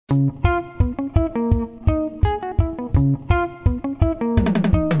Make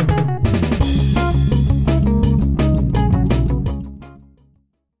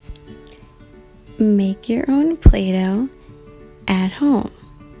your own Play-Doh at home.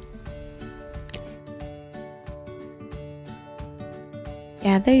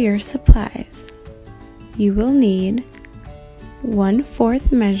 Gather your supplies. You will need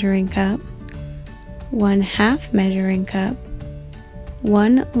 1/4 measuring cup, 1/2 measuring cup,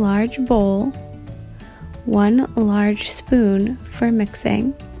 1 large bowl, 1 large spoon for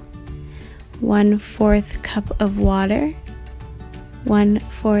mixing, 1/4 cup of water,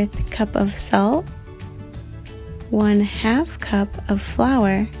 1/4 cup of salt, 1/2 cup of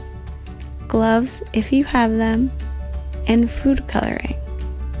flour, gloves if you have them, and food coloring.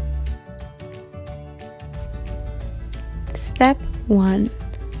 Step 1.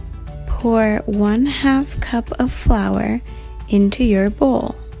 Pour 1/2 cup of flour into your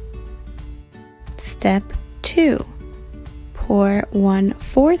bowl. Step 2. Pour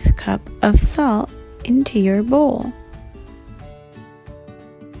 1/4 cup of salt into your bowl.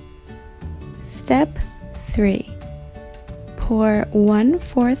 Step 3. Pour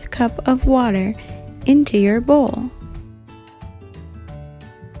 1/4 cup of water into your bowl.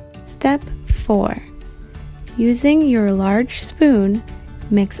 Step 4. Using your large spoon,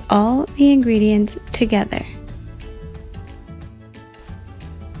 mix all the ingredients together.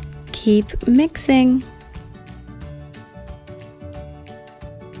 Keep mixing.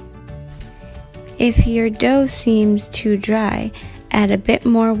 If your dough seems too dry, add a bit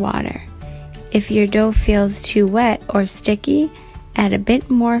more water. If your dough feels too wet or sticky, add a bit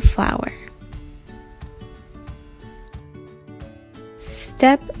more flour.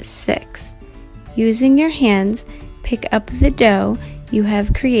 Step 6. Using your hands, pick up the dough you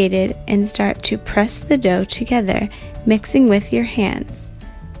have created and start to press the dough together, mixing with your hands.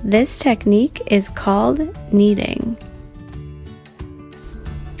 This technique is called kneading.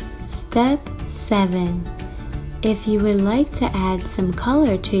 Step 7. If you would like to add some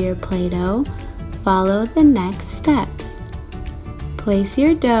color to your Play-Doh, follow the next steps. Place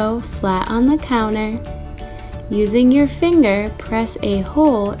your dough flat on the counter. Using your finger, press a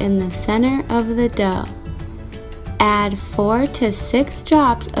hole in the center of the dough. Add 4 to 6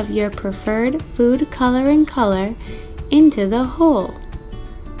 drops of your preferred food coloring color into the hole.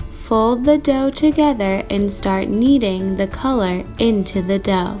 Fold the dough together and start kneading the color into the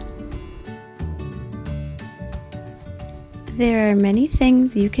dough. There are many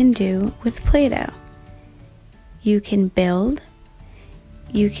things you can do with Play-Doh. You can build.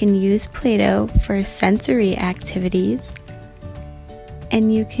 You can use Play-Doh for sensory activities.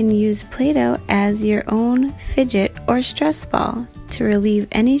 And you can use Play-Doh as your own fidget or stress ball to relieve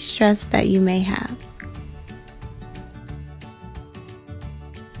any stress that you may have.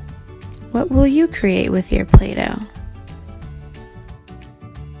 What will you create with your Play-Doh?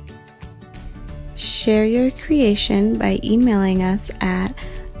 Share your creation by emailing us at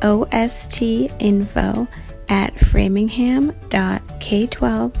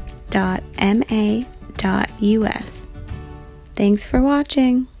ostinfo@framingham.k12.ma.us. Thanks for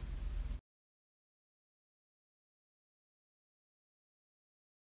watching.